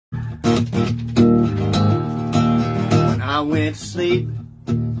When I went to sleep,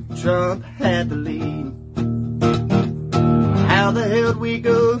 Trump had the lead. How the hell did we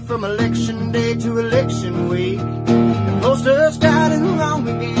go from election day to election week? The posters got it wrong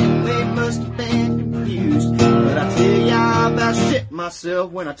again, they must have been confused. But I tell ya about shit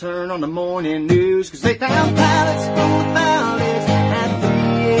myself when I turn on the morning news. 'Cause they found ballots full of ballots at 3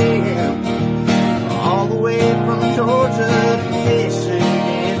 a.m. all the way from Georgia to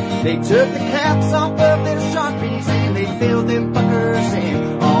Michigan. They took the caps off of their Sharpies and they filled them fuckers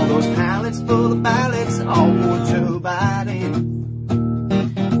in. All those pallets full of ballots, all for Joe Biden.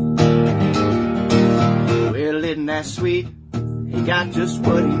 Well, isn't that sweet? He got just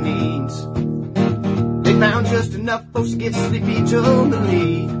what he needs. They found just enough folks to get Sleepy Joe in the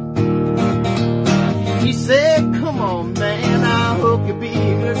lead. He said, come on, man, I hope you'll be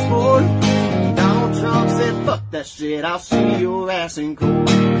a good sport. Donald Trump said, fuck that shit, I'll see your ass in court.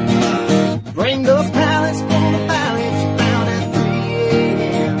 Bring those pallets full of ballots you found at 3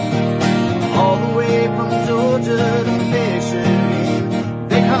 a.m. all the way from Georgia to Michigan.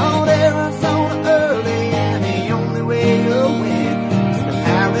 They called Arizona early and the only way to win is the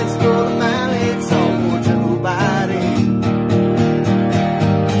pallets full of ballots all for Joe Biden.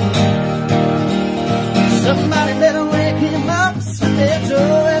 Somebody better wake him up, Sunday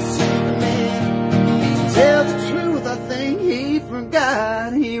Joe as Superman. To tell the truth, I think he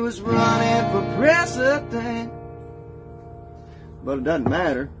forgot he was running for president. But it doesn't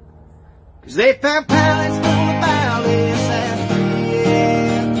matter, 'cause they found pallets full of ballots at 3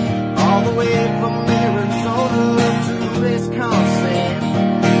 a.m. all the way from Arizona to Wisconsin.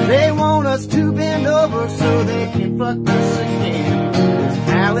 They want us to bend over so they can fuck us again. There's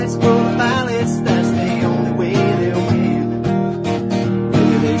pallets full of ballots, that's the only way they'll win.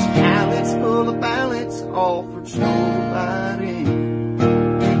 Look at these pallets full of ballots, all for Joe Biden.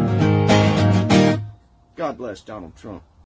 God bless Donald Trump.